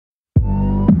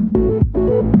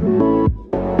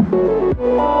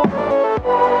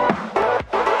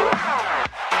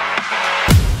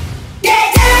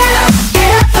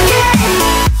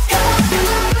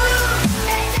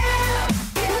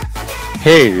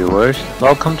Hey viewers,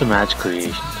 welcome to Match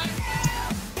Creations.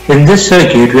 In this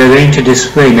circuit, we are going to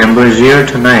display numbers 0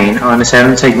 to 9 on a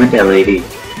 7-segment LED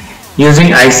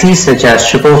using ICs such as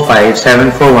 555,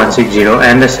 74160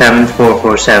 and the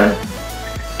 7447.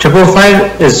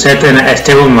 555 is set in an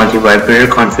astable multivibrator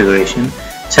configuration,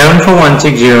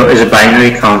 74160 is a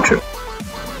binary counter,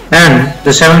 and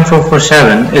the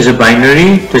 7447 is a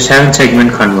binary to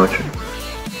 7-segment converter.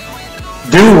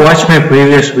 Do watch my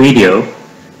previous video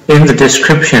in the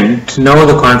description to know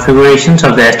the configurations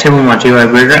of the astable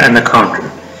multivibrator and the counter.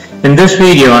 In this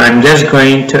video, I'm just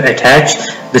going to attach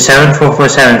the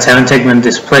 7447 7-segment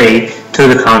display to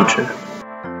the counter.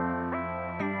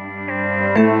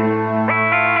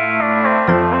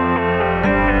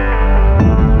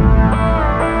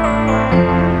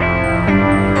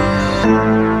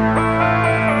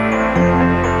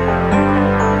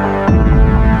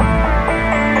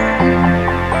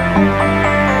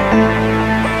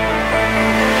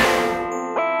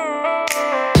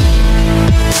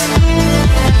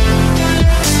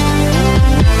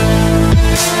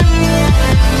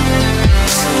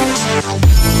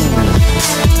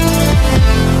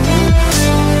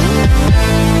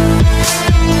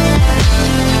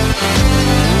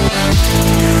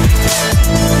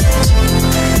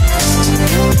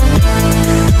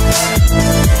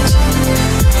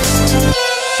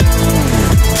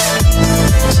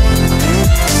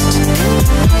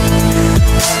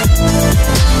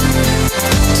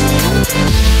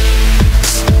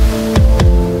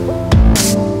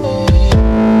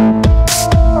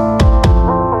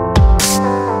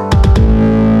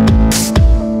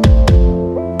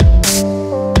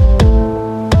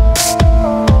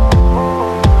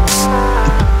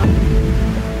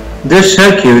 This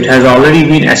circuit has already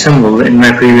been assembled in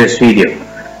my previous video.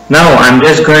 Now I'm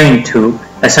just going to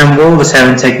assemble the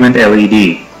 7-segment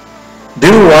LED.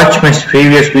 Do watch my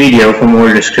previous video for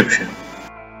more description.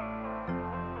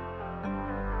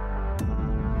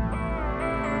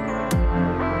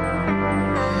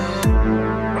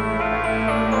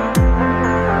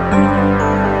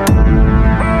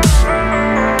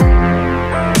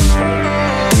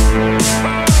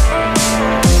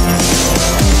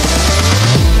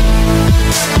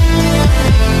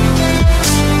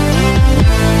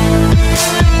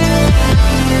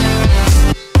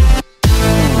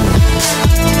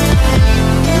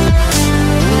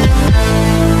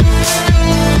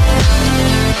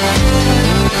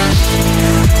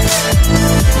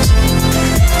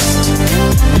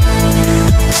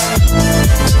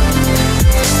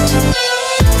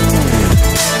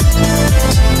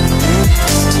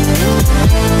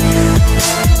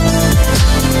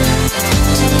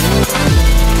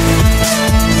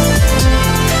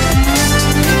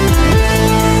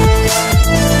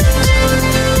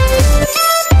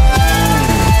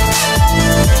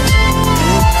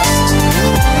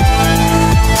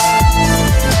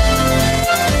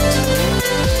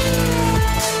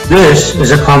 This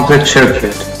is a complex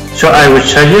circuit, so I would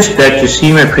suggest that you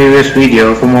see my previous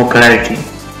video for more clarity.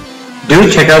 Do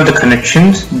check out the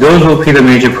connections, those will be the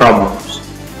major problems.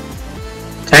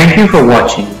 Thank you for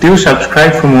watching. Do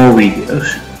subscribe for more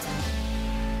videos.